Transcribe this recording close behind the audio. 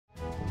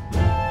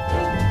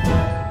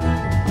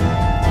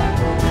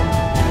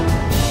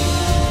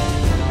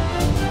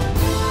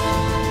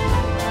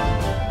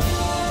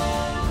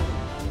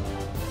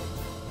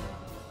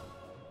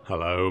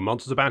Hello,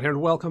 Monsters About here,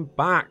 and welcome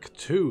back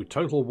to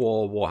Total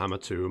War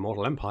Warhammer 2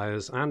 Immortal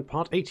Empires and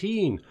part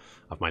 18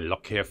 of my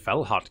Lokhir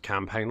Fellheart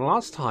Campaign.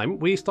 Last time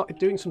we started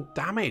doing some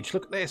damage.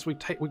 Look at this. We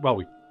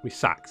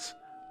sacked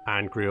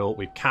Angriel,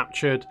 we've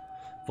captured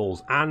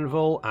Vol's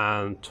Anvil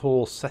and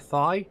Tor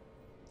Sethai,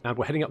 and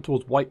we're heading up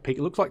towards White Peak.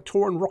 It looks like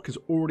Toran Rock is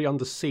already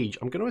under siege.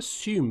 I'm going to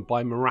assume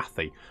by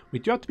Morathi. We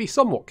do have to be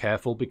somewhat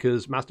careful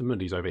because Master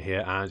Mundi's over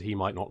here and he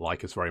might not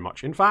like us very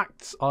much. In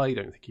fact, I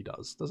don't think he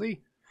does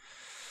he?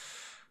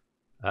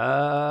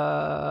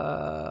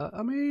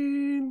 I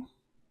mean,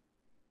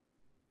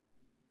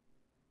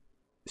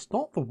 it's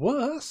not the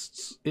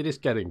worst. It is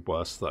getting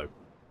worse, though.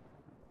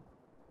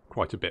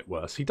 Quite a bit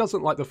worse. He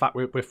doesn't like the fact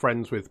we're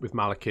friends with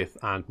Malekith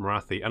and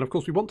Morathi. And, of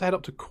course, we want to head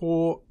up to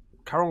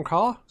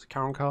Karonkar? Is it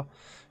Karonkar?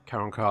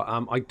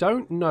 Karonkar. I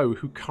don't know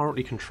who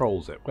currently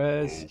controls it.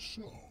 Where's... Oh,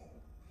 so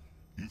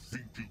you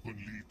think you can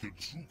lead the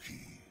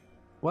Truki?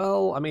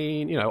 Well, I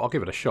mean, you know, I'll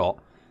give it a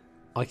shot.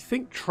 I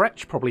think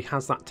Tretch probably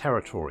has that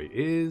territory.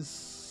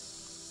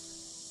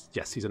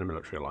 Yes, he's in a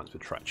military alliance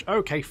with Tretch.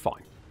 Okay,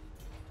 fine.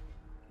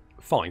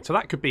 Fine, so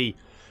that could be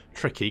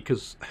tricky,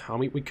 because, I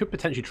mean, we could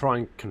potentially try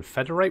and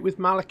confederate with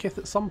Malekith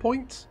at some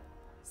point.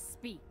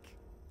 Speak.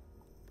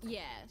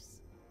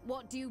 Yes.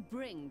 What do you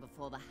bring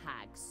before the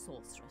hag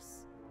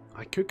sorceress?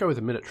 I could go with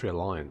a military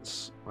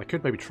alliance. I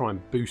could maybe try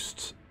and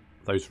boost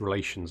those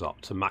relations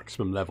up to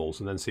maximum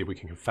levels and then see if we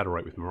can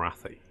confederate with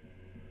Morathi.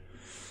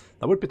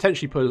 That would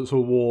potentially put us at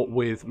war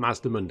with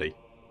Mazda Mundi.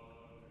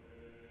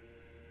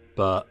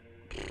 But...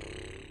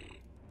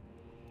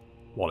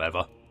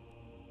 whatever.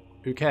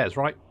 Who cares,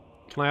 right?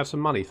 Can I have some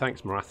money?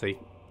 Thanks, Morathi.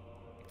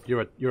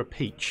 You're a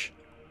peach.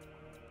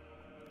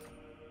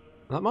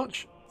 That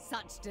much?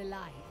 Such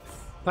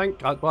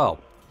delights. Well,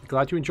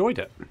 glad you enjoyed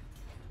it.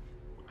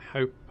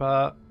 Hope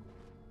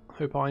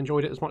I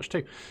enjoyed it as much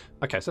too.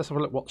 Okay, so let's have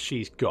a look what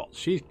she's got.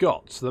 She's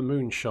got the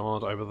Moon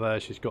Shard over there.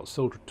 She's got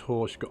Sildred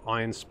Tor. She's got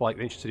Iron Spike,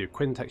 the Ancient City of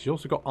Quintex. She's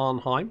also got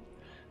Arnheim.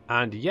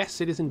 And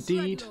yes, it is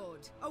indeed...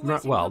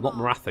 well, not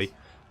Morathi.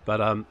 But,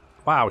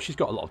 wow, she's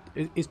got a lot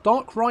of... Is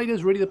Dark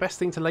Riders really the best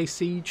thing to lay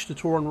siege to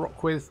Toran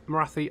Rock with,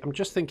 Morathi? I'm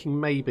just thinking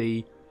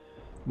maybe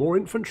more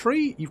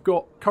infantry. You've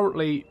got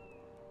currently...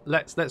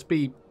 Let's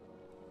be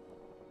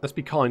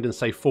kind and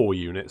say 4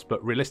 units,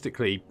 but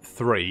realistically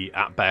 3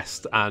 at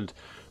best, and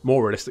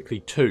more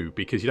realistically 2,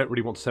 because you don't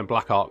really want to send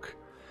Black Ark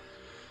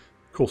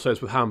Corsairs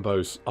with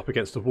handbows up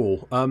against a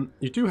wall.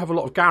 You do have a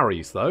lot of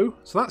Garys, though,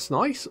 so that's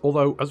nice.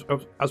 Although,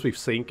 as we've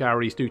seen,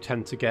 Garys do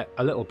tend to get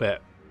a little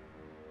bit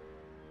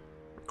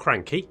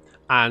cranky,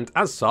 and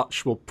as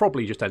such, will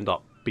probably just end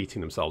up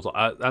beating themselves up.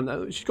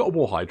 And she's got a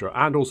War Hydra,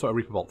 and also a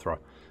Reaper Bolt Thrower.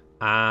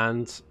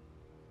 And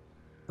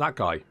that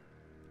guy.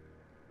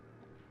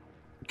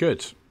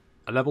 Good.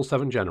 A level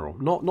 7 general.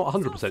 Not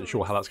 100%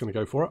 sure how that's going to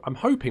go for her. I'm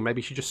hoping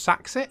maybe she just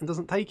sacks it and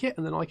doesn't take it,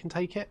 and then I can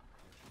take it.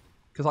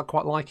 Because I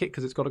quite like it,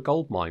 because it's got a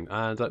gold mine.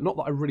 And not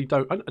that I really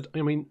don't...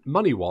 I mean,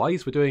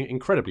 money-wise, we're doing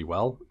incredibly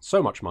well.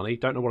 So much money,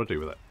 don't know what to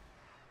do with it.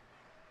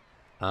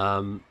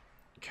 Can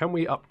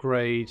we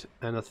upgrade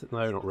anything?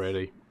 No, not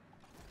really.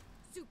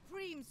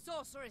 Supreme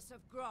Sorceress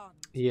of Grant.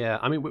 Yeah,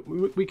 I mean,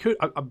 we could...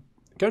 I'm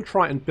going to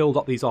try and build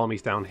up these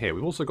armies down here.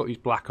 We've also got these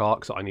Black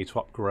Arcs that I need to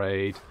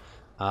upgrade.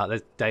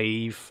 There's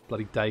Dave.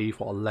 Bloody Dave,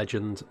 what a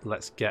legend.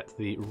 Let's get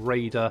the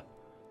Raider.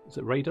 Is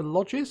it Raider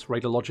Lodges?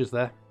 Raider Lodges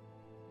there.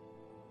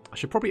 I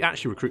should probably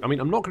actually recruit... I mean,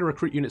 I'm not going to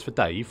recruit units for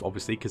Dave,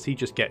 obviously, because he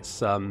just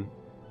gets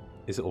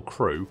his little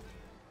crew,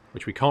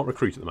 which we can't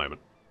recruit at the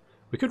moment.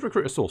 We could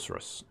recruit a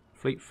Sorceress.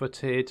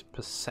 Fleet-footed,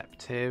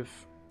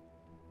 perceptive.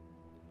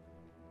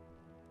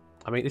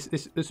 I mean,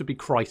 this would be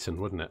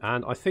Crichton, wouldn't it?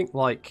 And I think,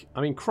 like...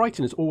 I mean,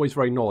 Crichton is always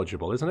very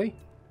knowledgeable, isn't he?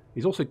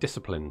 He's also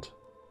disciplined.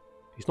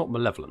 He's not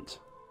malevolent.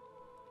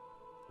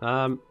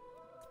 I'm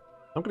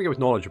going to go with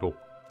knowledgeable.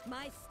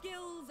 My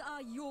skills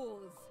are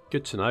yours.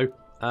 Good to know.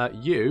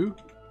 You...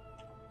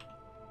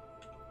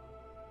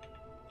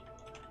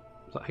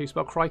 Is that how you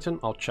spell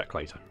Crichton? I'll check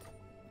later.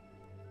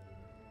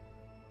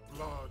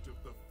 Blood of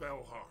the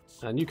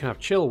Fellhearts. And you can have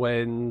Chill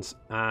Wind,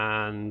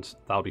 and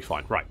that'll be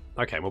fine. Right,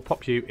 okay, we'll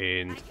pop you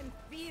in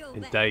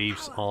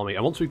Dave's army.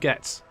 And once we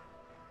get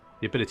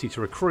the ability to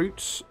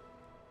recruit...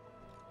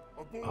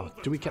 Oh,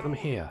 do we get them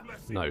here?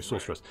 No,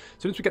 Sorceress.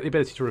 As soon as we get the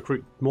ability to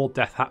recruit more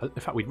Death... In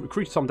fact, we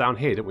recruited some down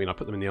here, didn't we? And I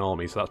put them in the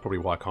army, so that's probably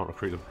why I can't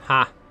recruit them.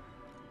 Ha!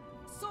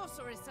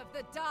 Sorceress of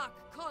the Dark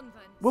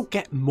Convent. We'll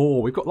get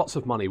more. We've got lots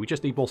of money. We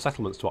just need more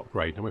settlements to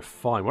upgrade, and we're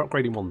fine. We're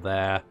upgrading one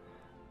there.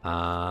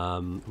 Are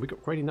we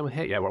upgrading them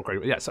here? Yeah, we're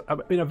upgrading. Yeah, so I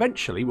mean,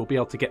 eventually we'll be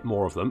able to get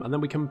more of them, and then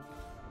we can,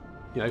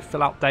 you know,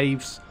 fill out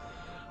Dave's...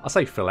 I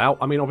say fill out.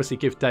 I mean, obviously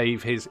give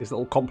Dave his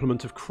little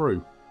complement of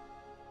crew.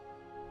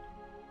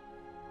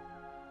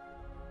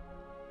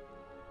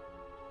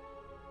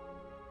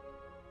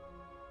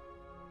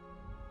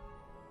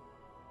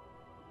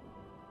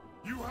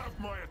 You have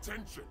my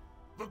attention.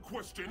 The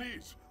question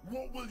is,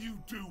 what will you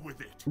do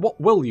with it? What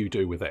will you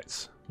do with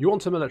it? You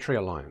want a military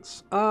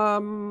alliance?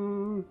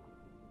 Yeah,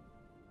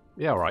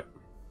 alright.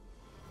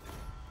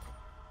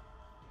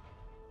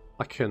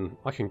 I can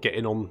get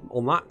in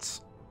on that.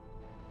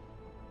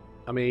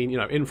 I mean, you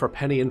know, in for a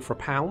penny, in for a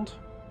pound.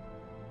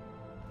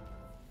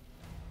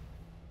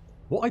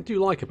 What I do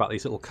like about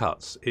these little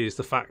cuts is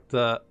the fact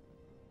that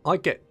I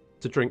get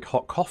to drink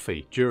hot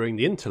coffee during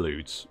the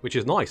interludes, which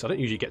is nice. I don't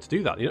usually get to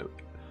do that. You know,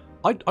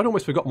 I'd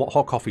almost forgotten what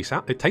hot coffee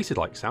tasted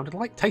like. It's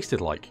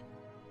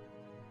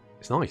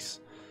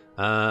nice.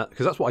 Because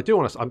that's what I do.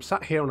 I'm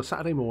sat here on a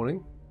Saturday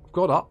morning, I've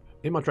got up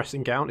in my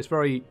dressing gown. It's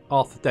very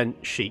Arthur Dent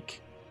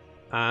chic.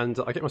 And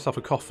I get myself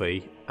a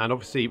coffee. And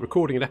obviously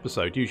recording an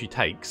episode usually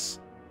takes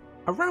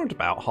around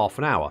about half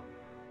an hour.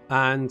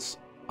 And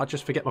I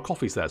just forget my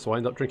coffee's there, so I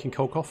end up drinking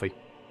cold coffee.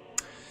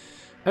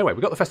 Anyway,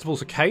 we've got the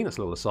Festivals of Cain. That's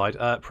a little aside.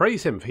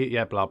 Praise him for...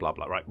 Yeah, blah, blah,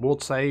 blah. Right,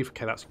 ward save.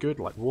 Okay, that's good.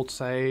 Like, ward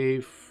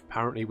save.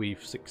 Apparently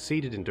we've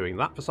succeeded in doing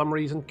that for some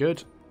reason.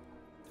 Good.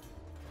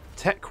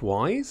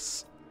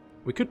 Tech-wise,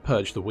 we could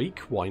purge the weak.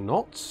 Why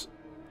not?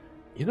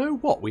 You know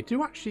what? We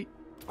do actually...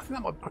 I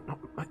think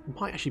that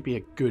might actually be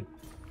a good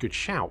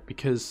shout,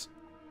 because...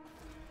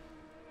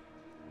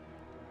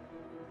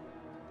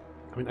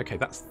 I mean, okay,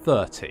 that's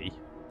 30.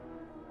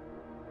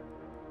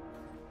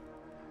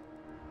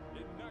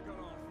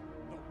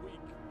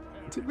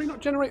 Did we not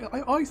generate...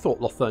 I thought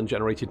Lothir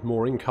generated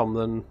more income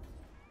than...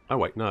 Oh,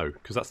 wait, no,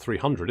 because that's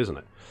 300, isn't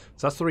it?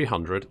 So that's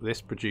 300. This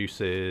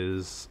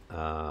produces...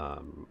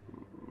 so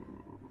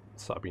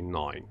that'd be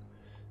 9.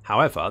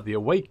 However,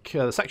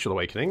 the Sexual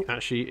Awakening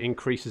actually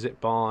increases it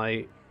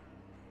by...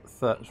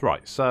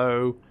 Right,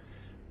 so...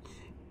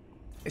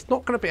 It's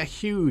not going to be a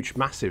huge,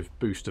 massive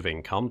boost of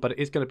income, but it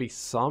is going to be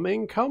some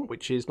income,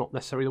 which is not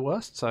necessarily the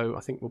worst. So I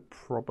think we'll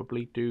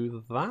probably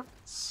do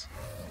that.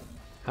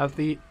 Have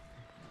the...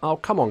 Oh,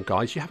 come on,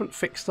 guys. You haven't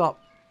fixed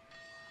up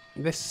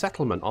this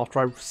settlement after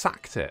I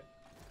sacked it.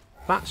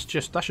 That's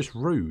just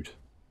rude.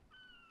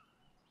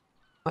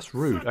 That's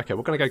rude. Okay,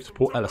 we're going to go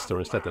support Alistair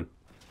instead then.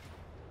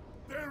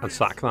 And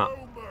sack that.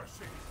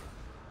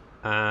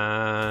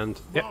 And,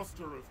 yep.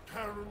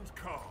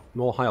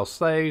 More High Elf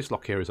slaves.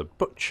 Lokhir is a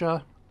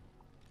butcher.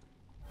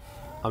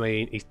 I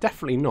mean, he's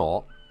definitely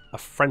not a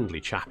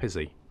friendly chap, is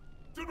he?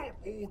 Do not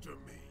order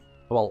me.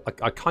 Well,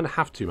 I kind of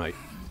have to, mate.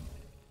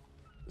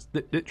 It's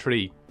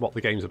literally what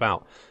the game's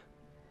about.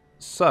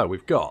 So,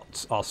 we've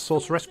got our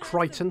Sorceress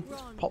Crichton.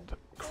 Let's pop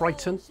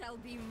Crichton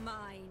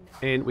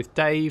in with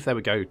Dave. There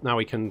we go. Now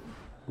we can,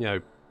 you know,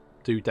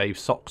 do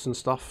Dave's socks and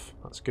stuff.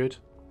 That's good.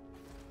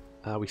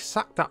 We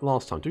sacked that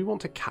last time. Do we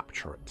want to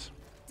capture it?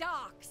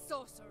 Dark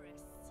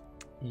sorceress.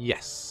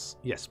 Yes.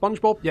 Yes.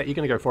 SpongeBob, yeah, you're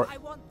going to go for it. I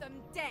want them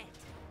dead.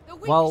 The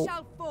weak Well,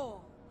 shall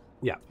fall.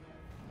 Yeah.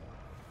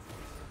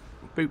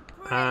 Boop.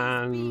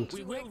 And...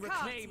 We will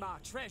reclaim our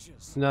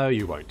treasures. No,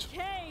 you won't.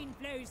 Cain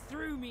flows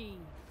through me.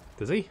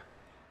 Does he?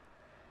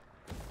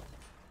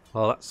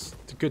 Well, that's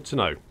good to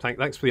know.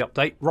 Thanks for the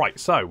update. Right,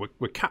 so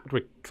we're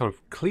kind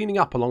of cleaning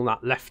up along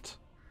that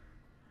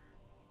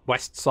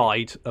west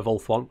side of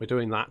Ulthuan. We're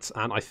doing that,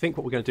 and I think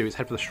what we're going to do is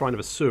head for the Shrine of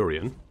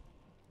Asuryan.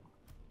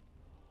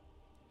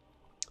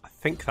 I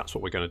think that's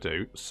what we're going to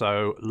do.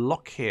 So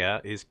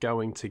Lokhir is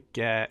going to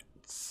get...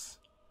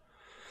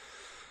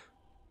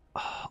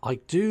 I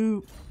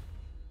do...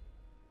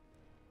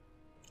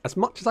 As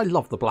much as I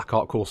love the Black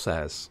Art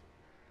Corsairs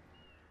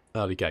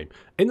early game,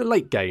 in the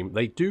late game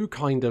they do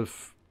kind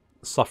of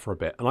suffer a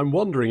bit, and I'm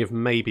wondering if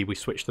maybe we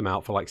switch them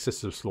out for like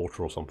Sisters of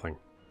Slaughter or something,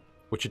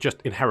 which are just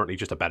inherently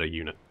just a better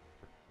unit.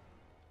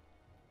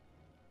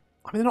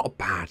 I mean, they're not a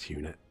bad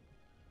unit.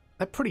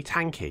 They're pretty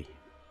tanky.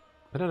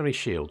 They don't have any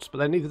shields, but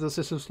they're neither the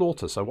Sisters of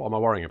Slaughter, so what am I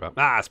worrying about?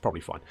 Ah, it's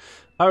probably fine.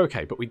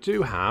 Okay, but we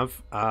do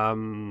have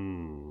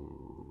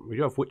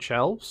Witch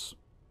Elves.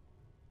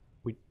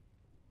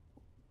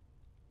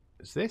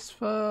 Is this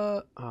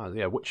for...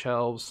 yeah, Witch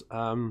Elves.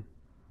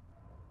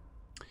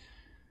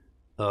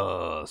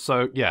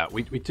 So, yeah,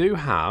 we do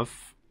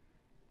have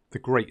the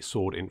Great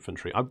Sword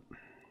Infantry.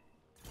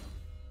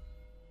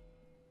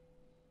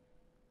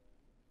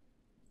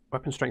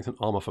 Weapon Strength and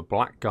Armour for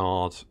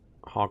Blackguard,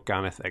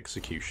 Harganeth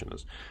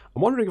Executioners.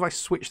 I'm wondering if I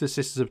switch the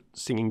Sisters of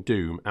Singing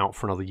Doom out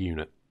for another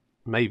unit.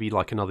 Maybe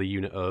like another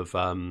unit of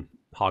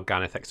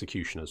Harganeth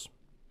Executioners.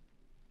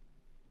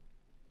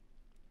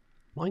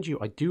 Mind you,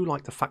 I do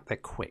like the fact they're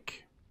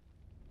quick.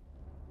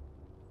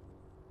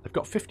 They've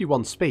got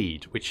 51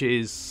 speed, which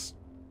is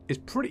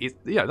pretty...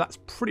 Yeah, that's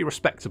pretty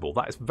respectable.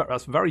 That's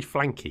very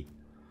flanky.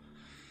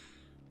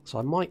 So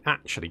I might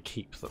actually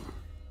keep them.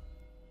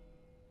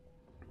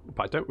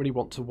 But I don't really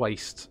want to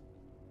waste...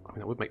 I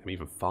mean, that would make them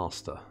even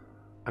faster.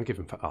 And give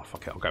them... Oh,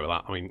 fuck it, I'll go with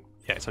that. I mean,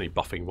 yeah, it's only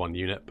buffing one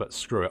unit, but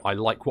screw it. I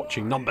like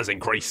watching numbers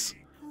increase.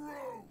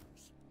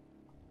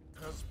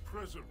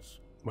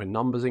 When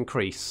numbers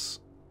increase,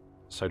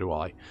 so do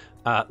I.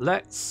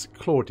 Let's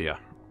Claudia.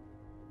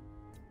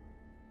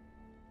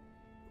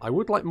 I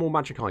would like more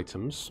magic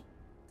items,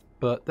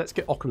 but let's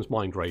get Occam's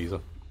Mind Razor.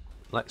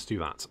 Let's do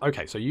that.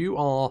 Okay, so you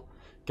are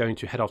going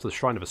to head off to the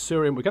Shrine of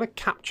Asuryan. We're going to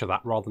capture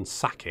that rather than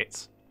sack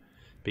it,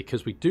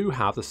 because we do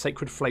have the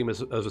Sacred Flame of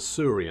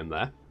Asuryan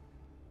there,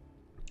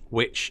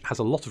 which has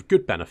a lot of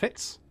good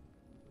benefits.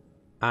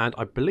 And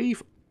I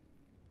believe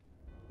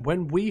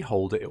when we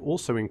hold it, it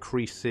also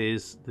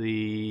increases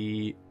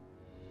the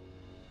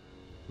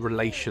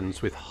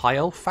relations with high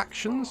elf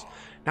factions.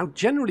 Now,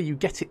 generally, you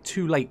get it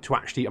too late to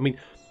actually... I mean,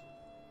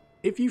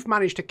 if you've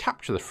managed to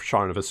capture the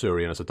Shrine of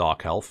Asuryan as a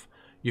Dark Elf,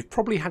 you've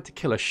probably had to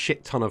kill a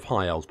shit ton of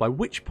high elves, by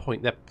which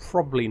point they're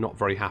probably not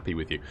very happy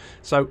with you.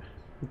 So,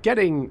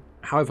 getting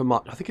however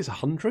much... I think it's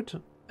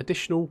 100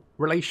 additional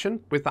relation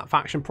with that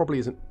faction probably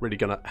isn't really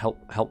going to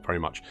help very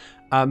much.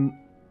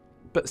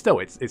 But still,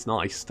 it's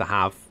nice to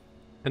have,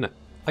 isn't it?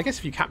 I guess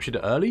if you captured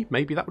it early,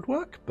 maybe that would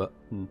work. But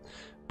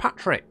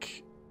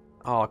Patrick,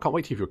 oh, I can't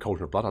wait to give you a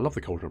Cauldron of Blood. I love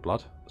the Cauldron of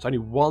Blood. It's only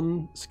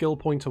 1 skill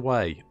point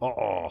away.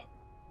 Oh,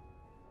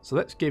 so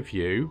let's give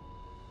you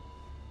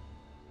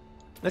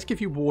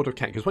Ward of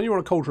Cain, because when you're on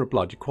a Cauldron of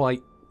Blood, you're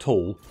quite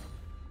tall,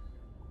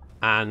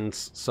 and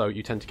so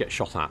you tend to get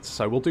shot at.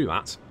 So we'll do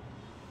that.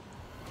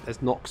 There's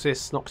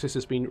Noxus. Noxus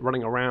has been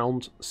running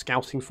around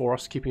scouting for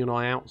us, keeping an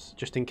eye out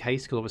just in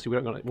case, because obviously we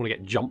don't want to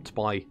get jumped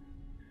by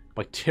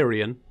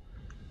Tyrion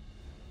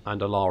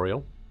and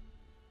Alariel.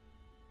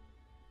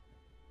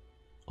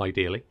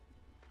 Ideally.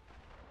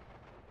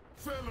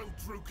 Fellow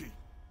Druki,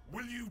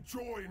 will you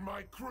join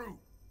my crew?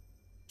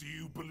 Do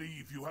you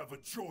believe you have a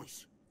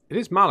choice? It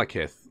is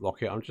Malekith,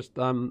 Lokhir. I'm just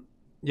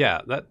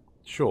yeah,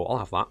 sure, I'll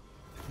have that.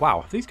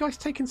 Wow, have these guys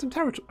taken some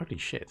territory? Holy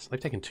shit, they've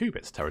taken 2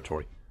 bits of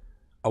territory.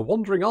 A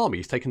wandering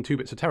army's taken 2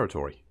 bits of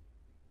territory.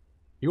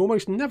 You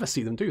almost never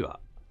see them do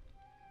that.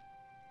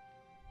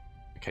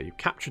 Okay, you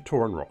captured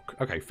Tauren Rock.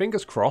 Okay,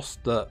 fingers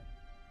crossed that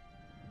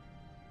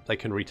they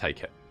can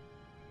retake it.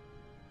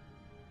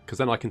 Because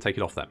then I can take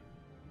it off them.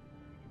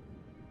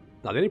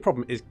 Now, the only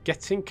problem is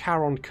getting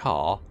Caron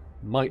Carr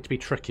might be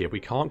tricky if we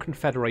can't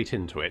confederate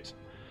into it.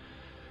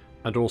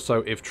 And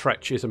also if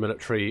Tretch is a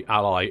military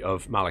ally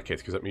of Malekith,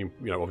 because that means,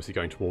 you know, obviously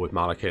going to war with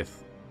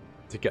Malekith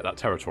to get that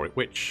territory,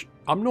 which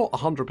I'm not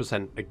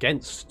 100%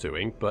 against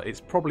doing, but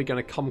it's probably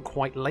going to come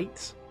quite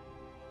late.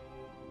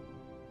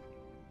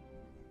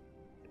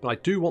 But I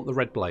do want the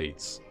Red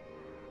Blades.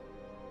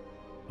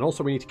 And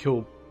also we need to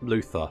kill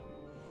Lothir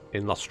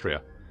in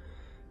Lustria.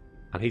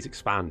 And he's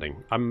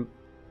expanding.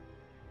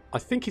 I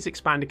think he's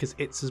expanding because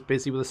it's as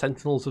busy with the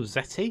Sentinels of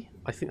Zeti.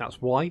 I think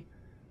that's why.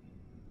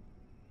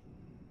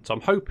 So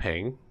I'm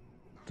hoping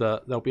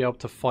that they'll be able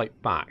to fight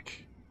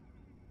back.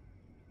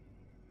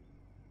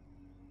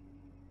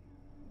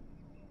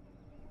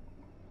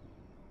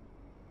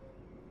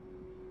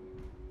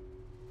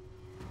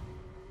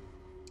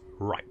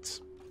 Right.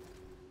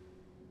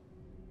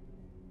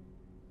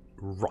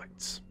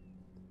 Right.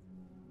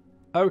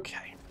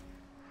 Okay.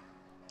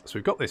 So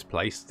we've got this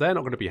place. They're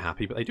not going to be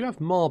happy, but they do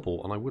have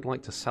marble, and I would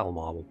like to sell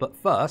marble. But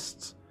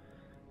first...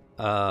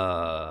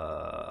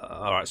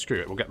 alright, screw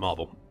it. We'll get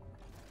marble.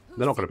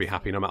 They're not going to be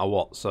happy no matter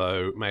what,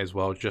 so may as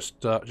well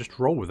just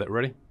roll with it,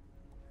 really.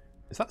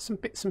 Is that some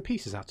bits and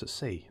pieces out at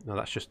sea? No,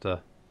 that's just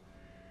a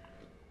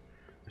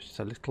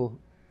little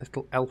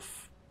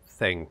elf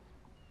thing.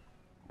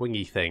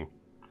 Wingy thing.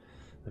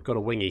 They've got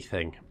a wingy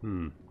thing.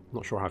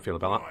 Not sure how I feel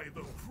about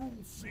that.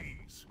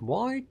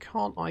 Why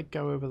can't I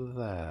go over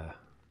there?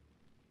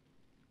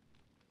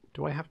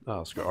 Do I have...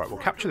 Oh, screw it. Alright,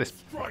 we'll capture this.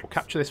 Right, we'll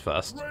capture this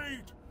first.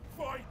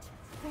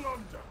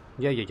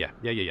 Yeah.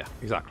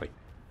 Exactly.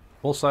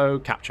 Also,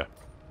 capture.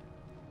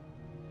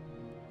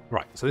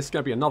 Right, so this is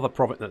going to be another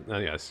province.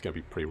 Yeah, this is going to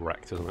be pretty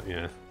wrecked, isn't it?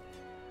 Yeah.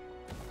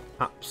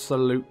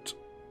 Absolute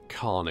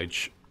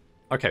carnage.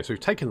 Okay, so we've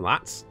taken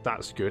that.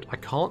 That's good. I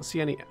can't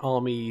see any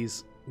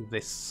armies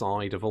this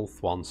side of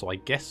Ulthuan, so I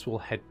guess we'll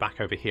head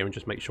back over here and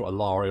just make sure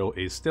Alariel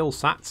is still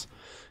sat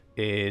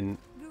in...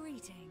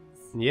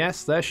 Greetings.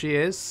 Yes, there she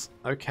is.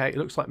 Okay, it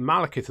looks like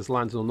Malekith has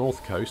landed on the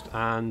north coast,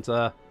 and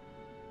a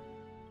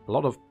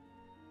lot of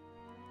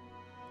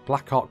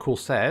Blackheart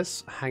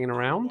Corsairs hanging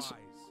around.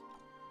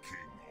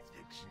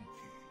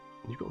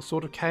 You've got the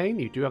Sword of Cain?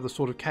 You do have the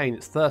Sword of Cain.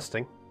 It's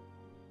thirsting.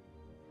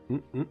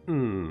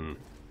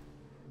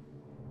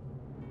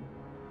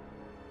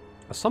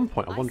 At some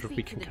point, I wonder if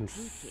we can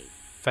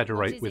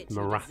confederate with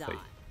Marathi.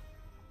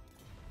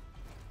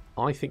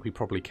 I think we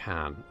probably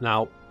can.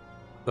 Now,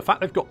 the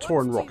fact they've got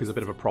Tauren Rock is a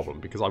bit of a problem,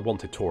 because I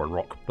wanted Tauren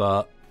Rock,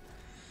 but...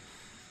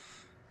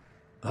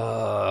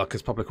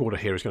 because public order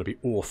here is going to be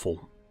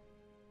awful.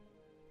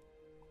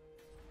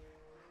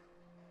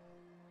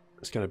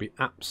 It's going to be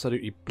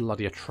absolutely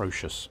bloody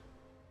atrocious.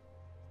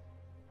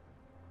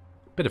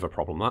 Bit of a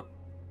problem, that.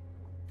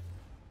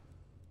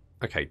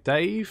 Okay,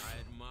 Dave. I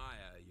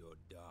admire your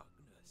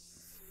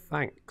darkness.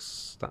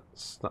 Thanks.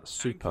 That's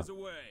super.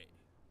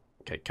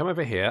 Okay, come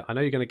over here. I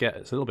know you're going to get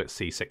it's a little bit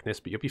seasickness,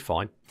 but you'll be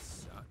fine.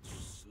 Such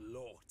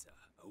slaughter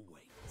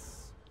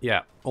awaits.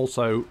 Yeah.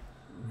 Also,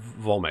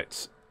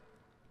 vomit.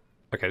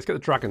 Okay, let's get the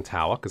Dragon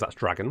Tower, because that's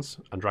dragons,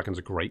 and dragons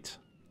are great.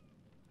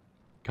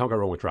 Can't go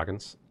wrong with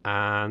dragons.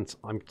 And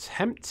I'm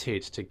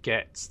tempted to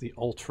get the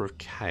Altar of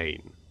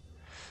Cain.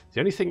 The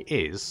only thing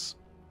is,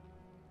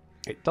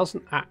 it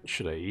doesn't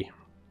actually...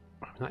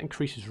 That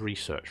increases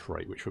research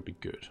rate, which would be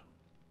good.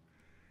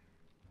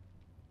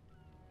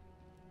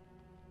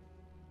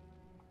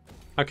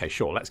 Okay,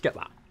 sure, let's get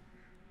that.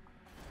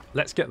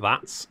 Let's get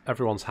that.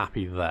 Everyone's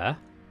happy there.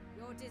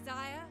 Your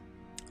desire?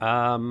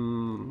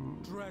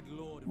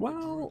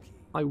 Well,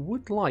 I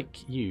would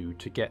like you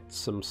to get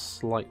some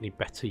slightly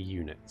better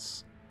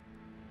units.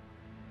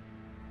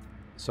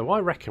 So I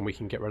reckon we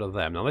can get rid of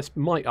them. Now this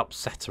might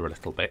upset her a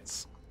little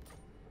bit.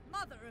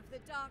 Mother of the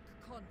Dark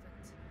Convent.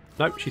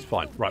 Nope, she's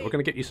fine. Right, we're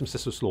going to get you some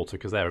Sisters of Slaughter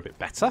because they're a bit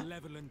better.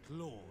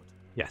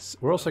 Yes,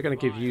 we're also going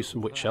to give you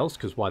some Witch Elves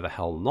because why the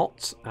hell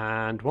not?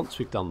 And once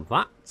we've done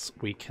that,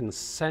 we can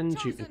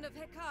send you...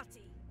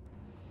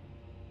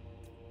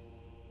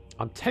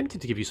 I'm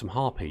tempted to give you some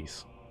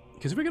Harpies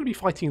because if we're going to be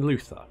fighting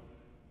Lothir,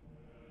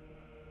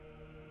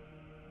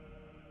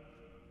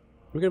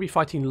 we're going to be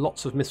fighting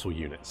lots of missile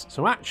units.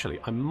 So actually,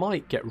 I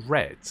might get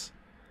rid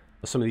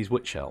of some of these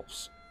Witch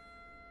Elves.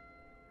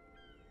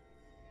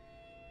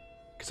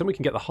 Because then we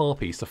can get the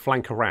Harpies to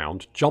flank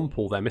around, jump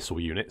all their missile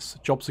units.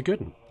 Job's a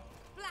good one.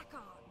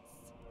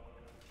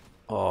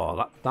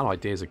 Oh, that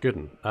idea's a good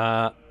one.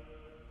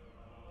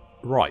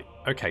 Right,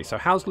 okay, so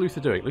how's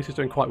Lothir doing? Lothir's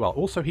doing quite well.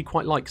 Also, he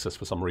quite likes us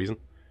for some reason.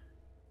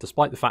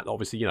 Despite the fact that,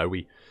 obviously, you know,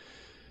 we...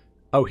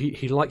 Oh,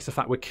 he likes the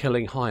fact we're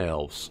killing High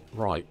Elves.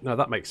 Right, no,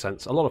 that makes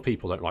sense. A lot of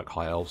people don't like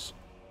High Elves.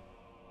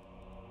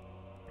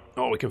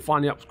 Oh, we can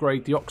finally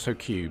upgrade the Oxo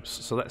Cubes,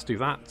 so let's do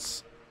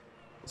that.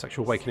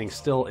 Sexual Awakening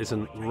still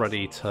isn't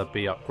ready to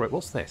be upgraded.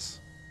 What's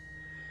this?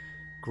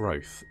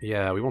 Growth.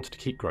 Yeah, we wanted to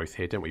keep growth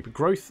here, didn't we? But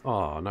growth...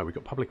 Oh, no, we've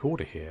got public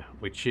order here,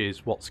 which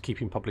is what's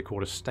keeping public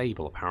order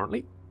stable,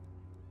 apparently.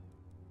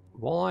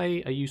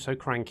 Why are you so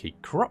cranky?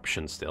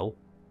 Corruption still?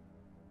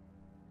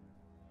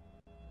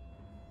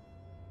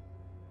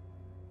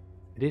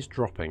 It is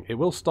dropping. It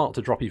will start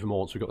to drop even more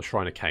once we've got the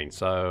Shrine of Cain,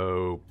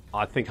 so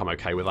I think I'm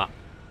okay with that.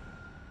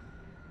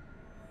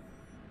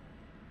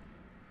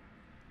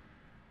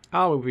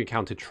 Oh, we've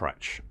encountered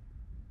Tretch.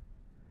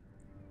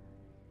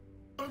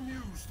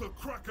 Amuse the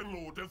Kraken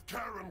Lord of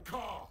Karen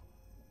Kar,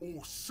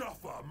 or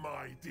suffer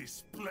my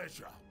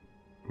displeasure.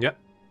 Yep.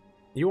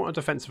 You want a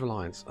defensive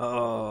alliance? Do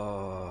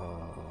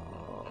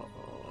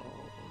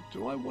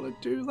I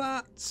want to do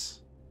that?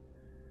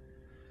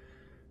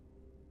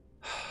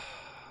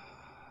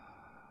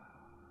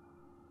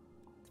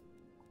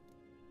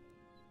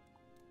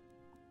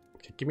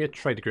 Okay, give me a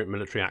trade agreement,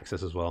 military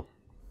access as well.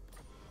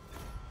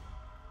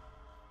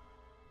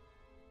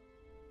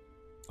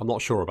 I'm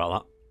not sure about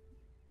that.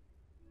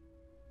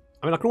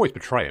 I mean, I can always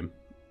betray him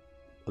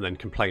and then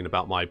complain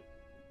about my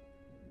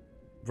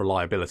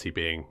reliability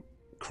being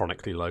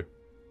chronically low.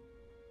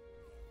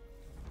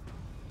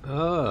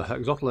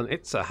 Exotel and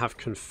Itza have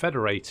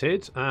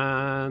confederated,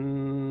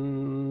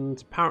 and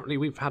apparently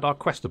we've had our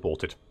quest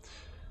aborted.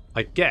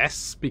 I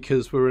guess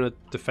because we're in a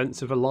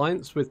defensive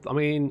alliance with... I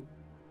mean...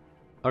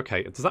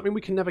 Okay, does that mean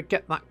we can never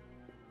get that?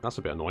 That's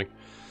a bit annoying.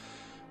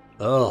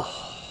 Ugh.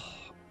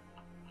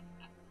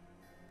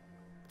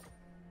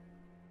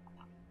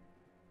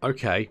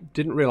 Okay,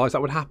 didn't realise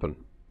that would happen.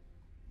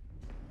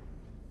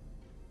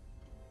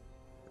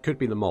 Could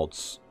be the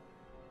mods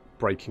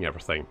breaking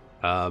everything.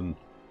 I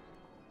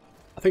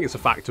think it's a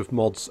fact of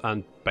mods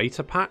and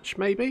beta patch,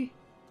 maybe?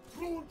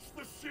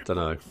 Don't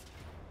know.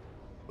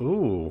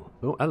 Ooh.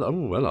 Oh, hello.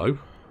 Ooh, hello.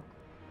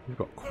 We've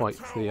got quite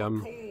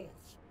the...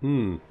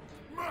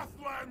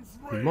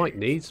 We might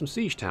need some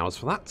siege towers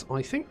for that,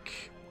 I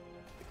think.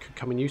 It could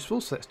come in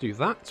useful, so let's do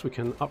that. We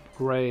can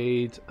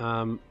upgrade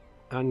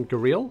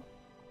Angariel.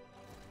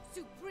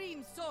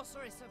 Supreme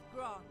Sorceress of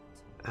Grant.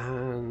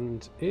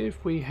 And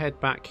if we head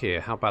back here,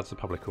 how bad's the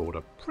public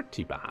order?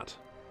 Pretty bad.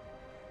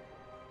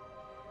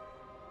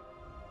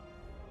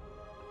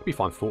 We'll be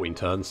fine 14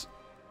 turns.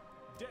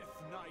 Death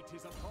Knight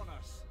is upon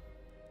us.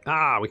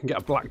 Ah, we can get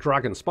a black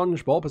dragon.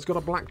 SpongeBob has got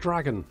a black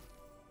dragon.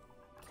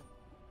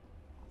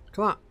 Look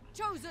at that.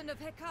 Chosen of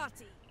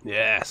Hecate.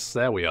 Yes,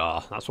 there we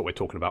are. That's what we're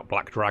talking about.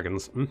 Black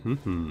dragons.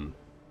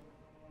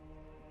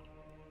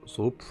 It's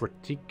all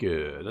pretty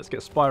good. Let's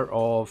get Spire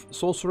of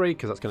Sorcery,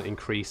 because that's going to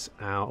increase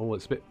our... Oh,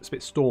 it's a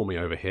bit stormy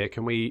over here.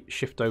 Can we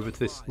shift over to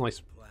this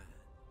nice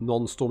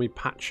non-stormy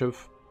patch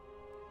of...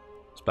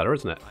 It's better,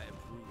 isn't it?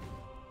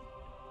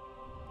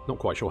 Not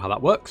quite sure how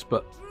that works,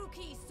 but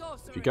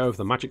if you go over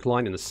the magic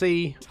line in the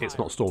sea, it's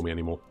not stormy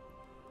anymore.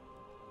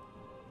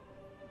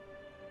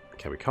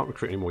 Okay, we can't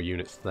recruit any more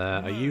units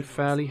there. Are you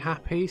fairly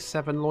happy?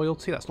 7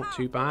 loyalty, that's not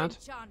too bad.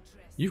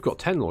 You've got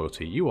 10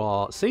 loyalty. You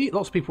are... See,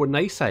 lots of people were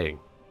naysaying.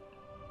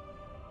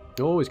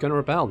 Oh, he's going to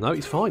rebel. No,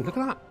 he's fine. Look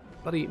at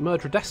that. Bloody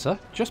Murdredessa.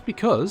 Just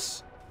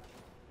because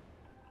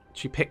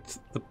she picked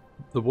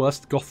the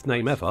worst goth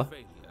name ever,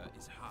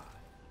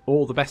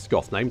 or the best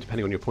goth name,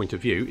 depending on your point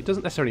of view, it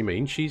doesn't necessarily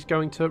mean she's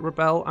going to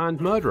rebel and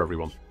murder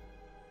everyone.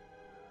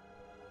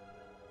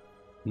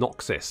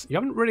 Noxus. You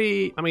haven't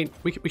really... I mean,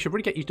 we should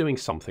really get you doing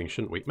something,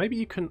 shouldn't we? Maybe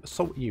you can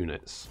assault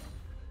units.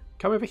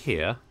 Come over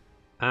here,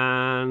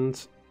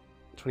 and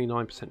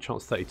 29%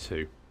 chance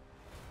 32.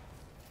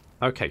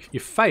 Okay, you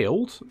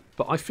failed,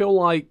 but I feel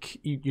like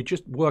you're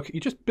just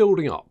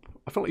building up.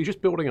 I feel like you're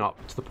just building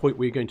up to the point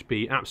where you're going to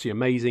be absolutely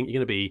amazing. You're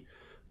going to be...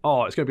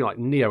 Oh, it's going to be like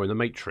Neo in the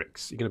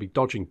Matrix. You're going to be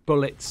dodging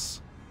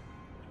bullets.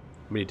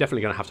 I mean, you're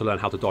definitely going to have to learn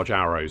how to dodge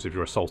arrows if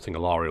you're assaulting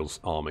Alariel's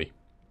army.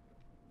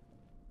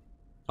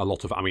 A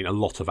lot of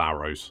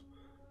arrows.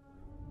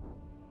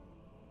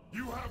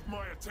 You have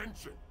my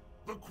attention.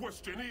 The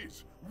question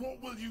is,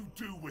 what will you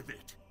do with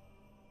it?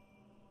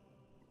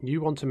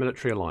 You want a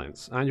military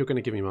alliance, and you're going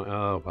to give me my...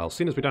 Oh, well,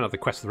 seeing as we don't have the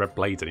Quest of the Red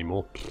Blades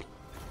anymore,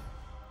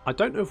 I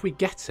don't know if we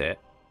get it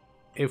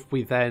if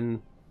we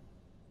then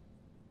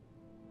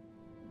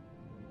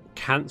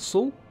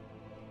cancel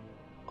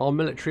our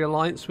military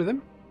alliance with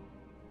him.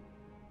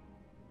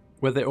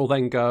 Whether it will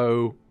then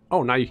go,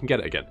 oh, now you can get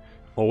it again,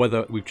 or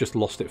whether we've just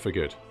lost it for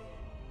good.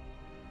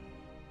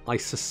 I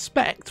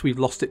suspect we've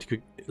lost it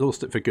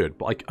for good,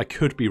 but I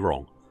could be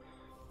wrong.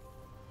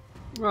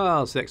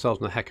 Well, so the Exiles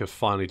and the Heck have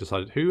finally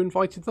decided who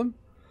invited them.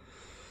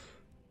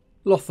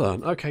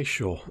 Lothir. Okay,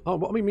 sure. Oh,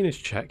 what we mean to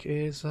check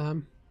is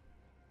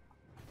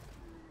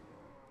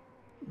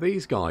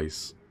these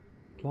guys.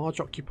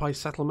 Large occupied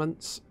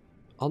settlements,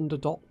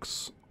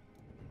 underdocks.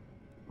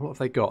 What have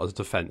they got as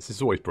defence? This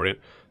is always brilliant.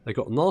 They've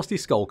got nasty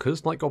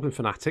skulkers, Night Goblin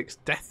fanatics,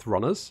 death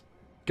runners,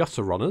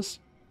 gutter runners.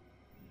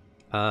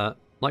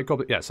 Night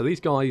Goblin, yeah, so these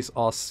guys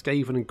are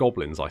Skaven and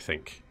Goblins, I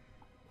think.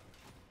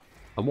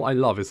 And what I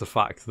love is the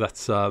fact that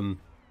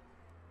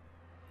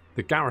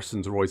the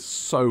garrisons are always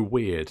so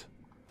weird.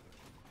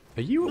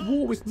 Are you at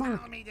war with Malekith?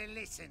 Tell me to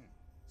listen,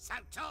 so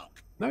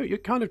talk. No, you're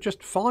kind of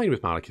just fine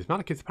with Malekith.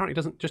 Malekith apparently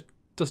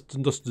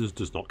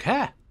does not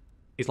care.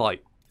 He's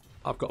like,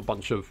 I've got a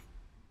bunch of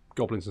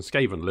Goblins and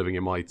Skaven living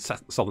in my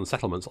southern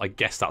settlements. I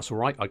guess that's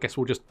alright. I guess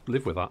we'll just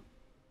live with that.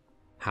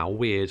 How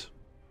weird.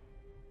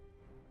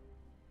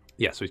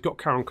 Yeah, so he's got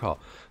Karon Carr.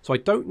 So I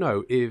don't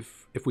know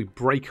if we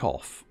break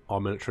off our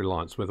military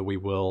alliance, whether we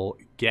will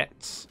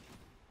get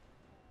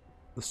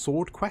the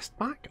sword quest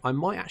back. I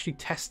might actually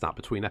test that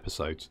between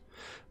episodes.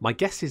 My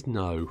guess is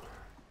no.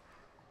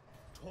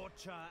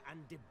 Torture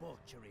and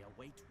debauchery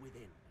await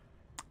within.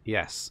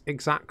 Yes,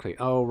 exactly.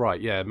 Oh, right,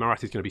 yeah.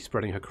 Marathi's going to be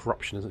spreading her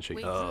corruption, isn't she?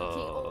 We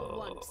all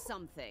want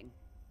something,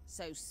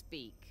 so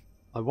speak.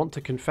 I want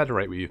to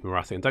confederate with you,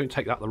 Marathi, and don't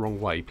take that the wrong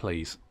way,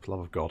 please. For the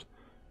love of God.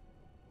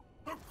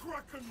 The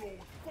Kraken Lord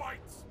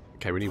fights.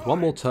 Okay, we need one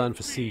more turn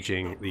for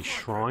sieging the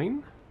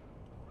shrine.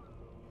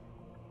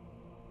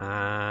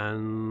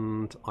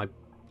 And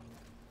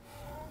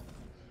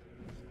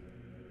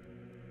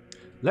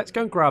let's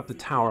go and grab the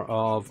Tower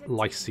of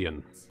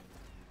Lycian.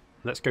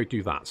 Let's go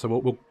do that. So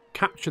we'll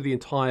capture the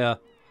entire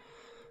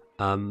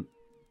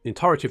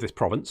entirety of this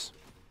province.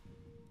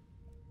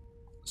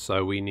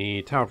 So we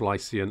need Tower of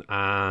Lycian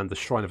and the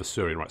Shrine of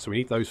Assyrian, right? So we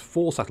need those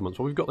 4 settlements.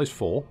 Well, we've got those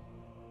 4.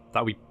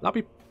 That'd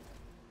be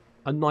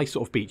a nice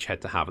sort of beachhead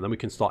to have, and then we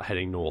can start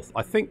heading north.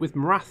 I think with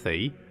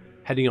Marathi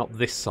heading up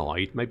this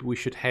side, maybe we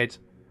should head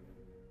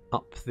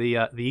up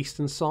the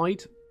eastern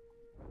side.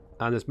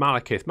 And there's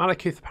Malekith.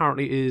 Malekith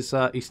apparently is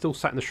he's still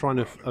sat in the Shrine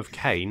of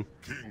Cain,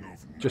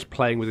 just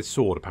playing with his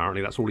sword.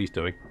 Apparently, that's all he's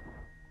doing.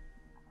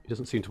 He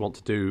doesn't seem to want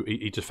to do...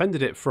 He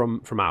defended it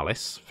from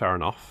Alice, fair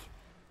enough.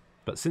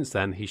 But since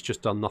then, he's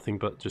just done nothing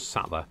but just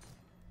sat there,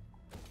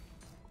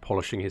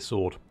 polishing his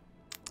sword.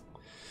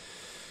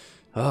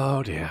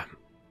 Oh dear.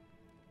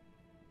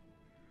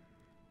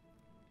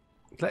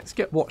 Let's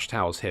get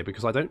watchtowers here,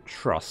 because I don't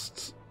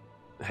trust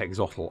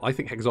Hexotl. I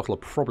think Hexotl are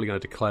probably going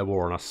to declare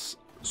war on us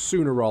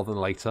sooner rather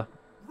than later.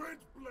 Red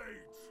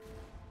blades.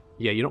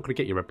 Yeah, you're not going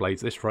to get your red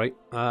blades at this rate.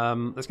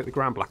 Let's get the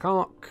Grand Black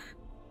Arc,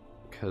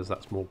 because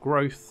that's more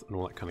growth and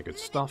all that kind of good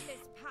stuff.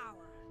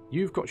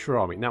 You've got your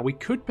army. Now, we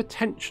could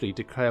potentially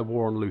declare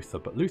war on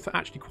Lothir, but Lothir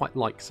actually quite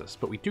likes us.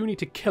 But we do need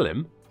to kill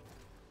him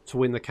to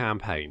win the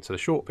campaign. So the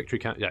short victory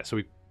count... Yeah,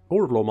 so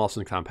Order of Lawmasters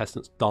and Clan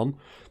Pestilence done.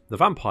 The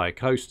Vampire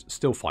Coast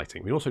still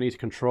fighting. We also need to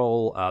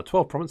control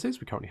 12 provinces.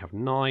 We currently have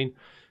 9.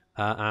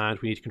 And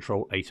we need to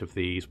control 8 of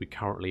these. We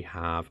currently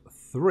have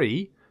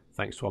 3,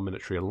 thanks to our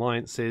military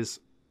alliances.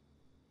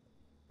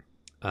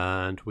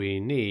 And we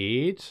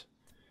need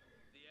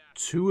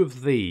 2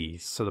 of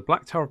these. So the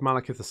Black Tower of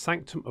Malekith, the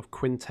Sanctum of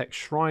Quintex,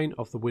 Shrine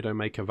of the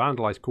Widowmaker,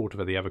 Vandalized Court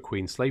of the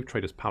Everqueen, Slave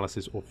Traders'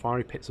 Palaces, or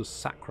Fiery Pits of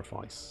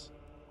Sacrifice.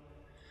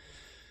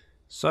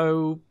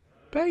 So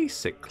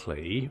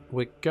basically,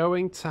 we're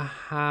going to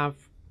have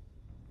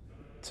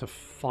to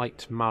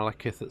fight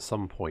Malekith at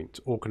some point,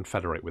 or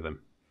confederate with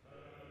him.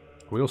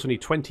 We also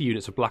need 20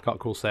 units of Black Ark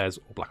Corsairs,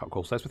 or Black Ark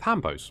Corsairs with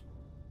handbows.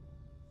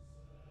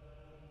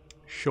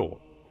 Sure.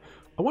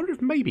 I wonder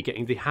if maybe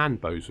getting the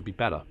handbows would be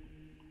better.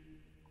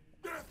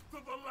 Death to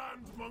the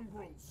land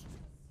mongrels.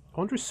 I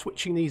wonder if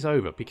switching these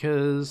over,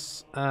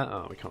 because...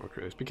 oh, we can't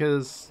recruit this,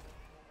 because...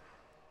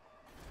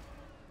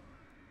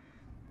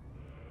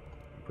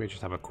 If we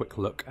just have a quick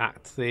look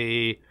at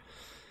the...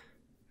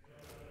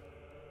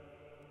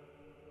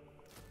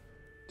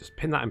 Just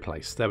pin that in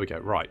place. There we go.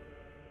 Right.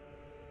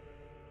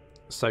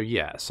 So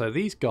yeah, so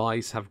these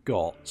guys have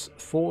got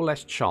 4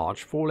 less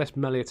charge, 4 less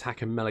melee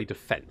attack and melee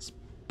defense,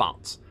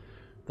 but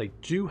they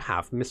do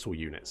have missile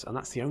units, and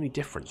that's the only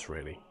difference,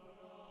 really.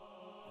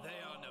 They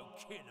are no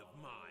kin of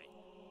mine.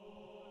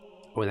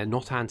 Oh, and they're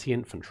not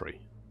anti-infantry.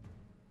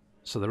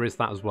 So there is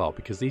that as well,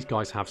 because these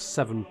guys have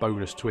 7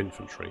 bonus to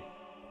infantry.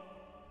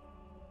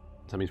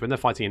 So that means when they're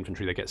fighting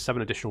infantry, they get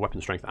 7 additional weapon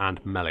strength and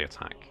melee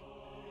attack.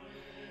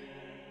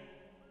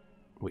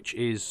 Which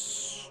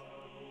is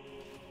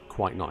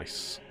quite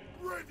nice.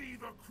 Ready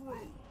the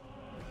crew.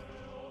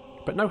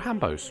 But no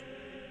Hambos.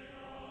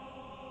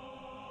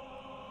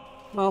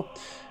 Well,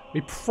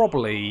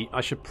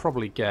 I should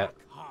probably get...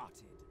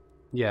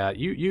 Yeah,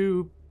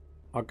 you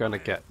are going to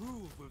get...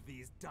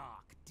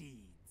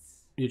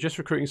 You're just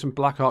recruiting some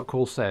Blackheart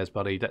Corsairs,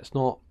 buddy. Let's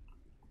not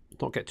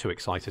get too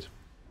excited.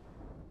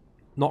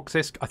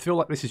 Noxisk, I feel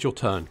like this is your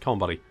turn. Come on,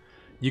 buddy.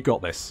 You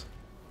got this.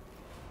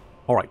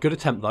 Alright, good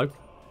attempt, though.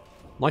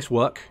 Nice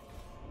work.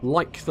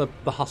 Like the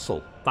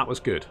hustle. That was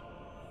good.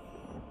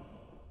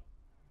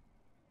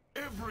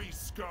 Every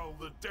skull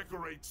that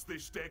decorates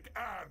this deck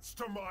adds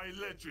to my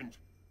legend.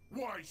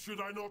 Why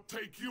should I not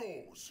take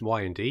yours?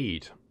 Why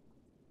indeed.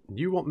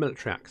 You want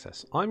military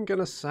access. I'm going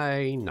to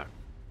say no.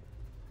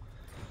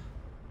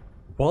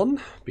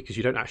 1, because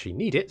you don't actually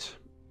need it.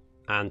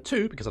 And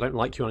 2, because I don't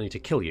like you and I need to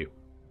kill you.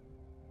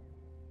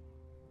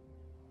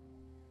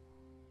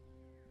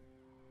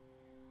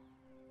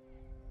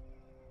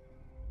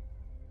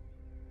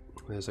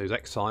 There's those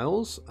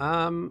exiles.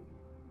 Have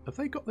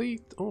they got the...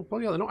 Oh,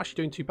 well, yeah, they're not actually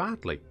doing too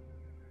badly.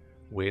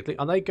 Weirdly.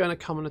 Are they going to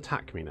come and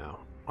attack me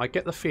now? I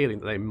get the feeling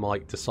that they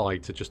might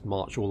decide to just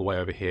march all the way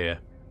over here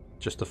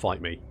just to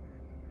fight me.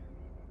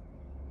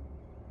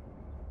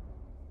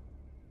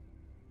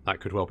 That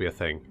could well be a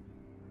thing.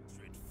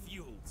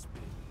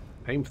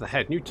 Aim for the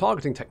head. New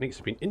targeting techniques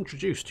have been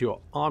introduced to your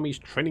army's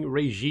training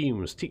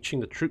regimes, teaching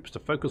the troops to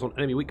focus on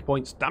enemy weak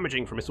points.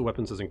 Damaging from missile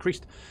weapons has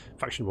increased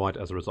faction-wide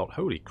as a result.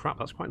 Holy crap,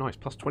 that's quite nice.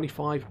 Plus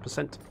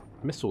 25%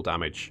 missile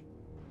damage.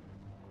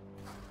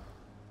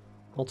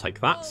 I'll take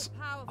that.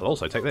 I'll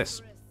also take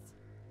this.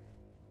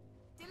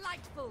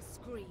 Delightful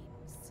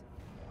screams.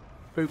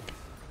 Boop.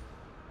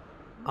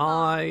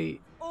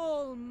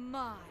 All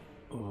mine.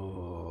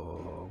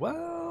 Oh,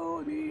 well,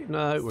 I mean,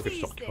 no, we're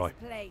going to occupy.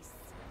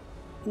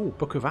 Ooh,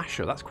 Book of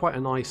Asher. That's quite a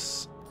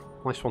nice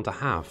one to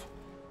have.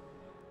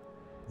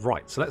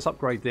 Right, so let's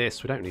upgrade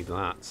this. We don't need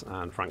that,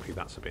 and frankly,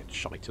 that's a bit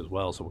shite as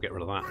well, so we'll get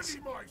rid of that.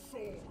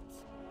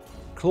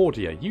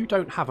 Claudia, you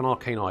don't have an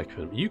arcane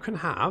item. You can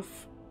have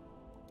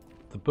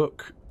the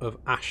Book of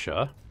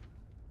Asher.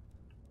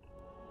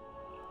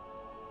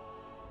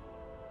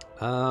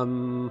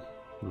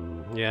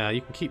 Yeah,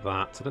 you can keep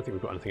that. I don't think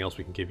we've got anything else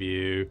we can give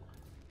you.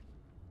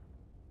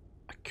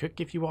 I could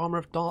give you Armour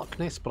of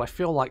Darkness, but I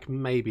feel like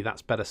maybe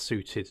that's better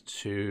suited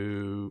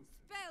to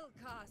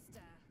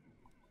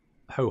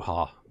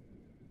Hoha,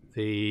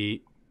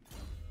 the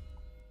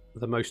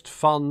most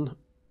fun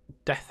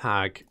Death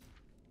Hag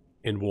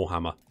in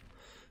Warhammer.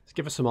 Let's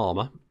give her some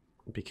armour,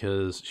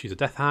 because she's a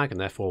Death Hag and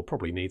therefore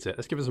probably needs it.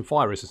 Let's give her some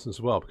fire resistance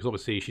as well, because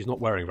obviously she's not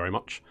wearing very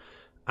much.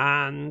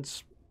 And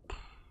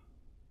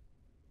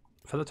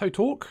Feather Toe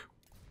Talk?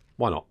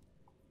 Why not?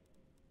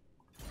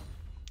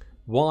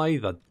 Why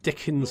the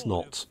dickens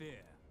not?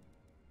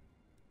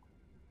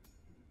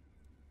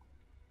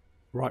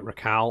 Right,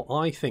 Raquel,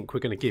 I think we're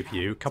going to give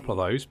you a couple of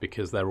those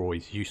because they're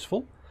always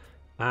useful.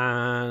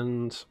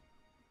 And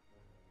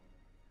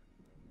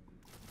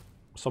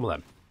some of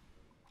them.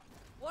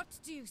 What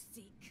do you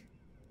seek?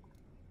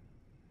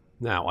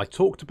 Now, I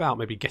talked about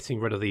maybe getting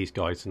rid of these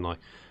guys, didn't I?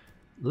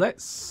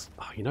 Let's...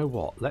 Oh, you know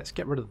what? Let's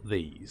get rid of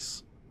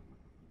these.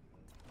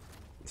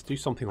 Let's do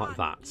something like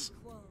that.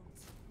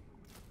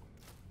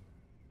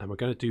 And we're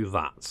going to do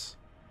that.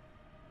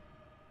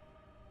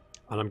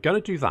 And I'm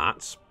going to do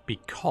that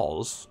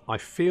because I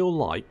feel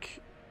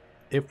like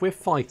if we're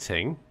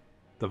fighting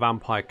the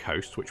Vampire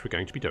Coast, which we're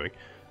going to be doing,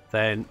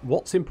 then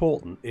what's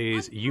important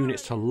is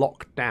units to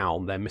lock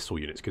down their missile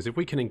units. Because if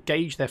we can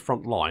engage their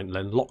front line,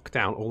 then lock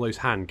down all those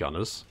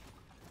handgunners,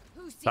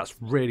 that's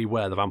really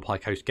where the Vampire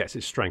Coast gets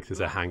its strength, is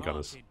their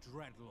handgunners.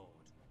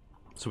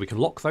 So we can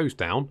lock those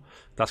down.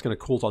 That's going to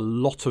cause a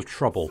lot of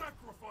trouble.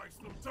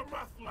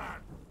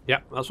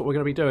 Yep, that's what we're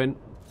going to be doing.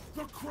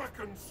 The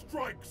Kraken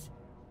strikes.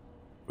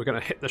 We're going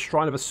to hit the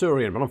Shrine of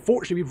Asurion, but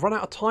unfortunately we've run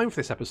out of time for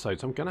this episode,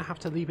 so I'm going to have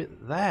to leave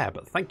it there.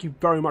 But thank you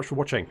very much for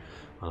watching,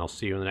 and I'll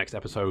see you in the next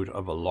episode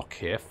of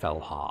Lokhir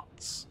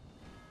Fellheart.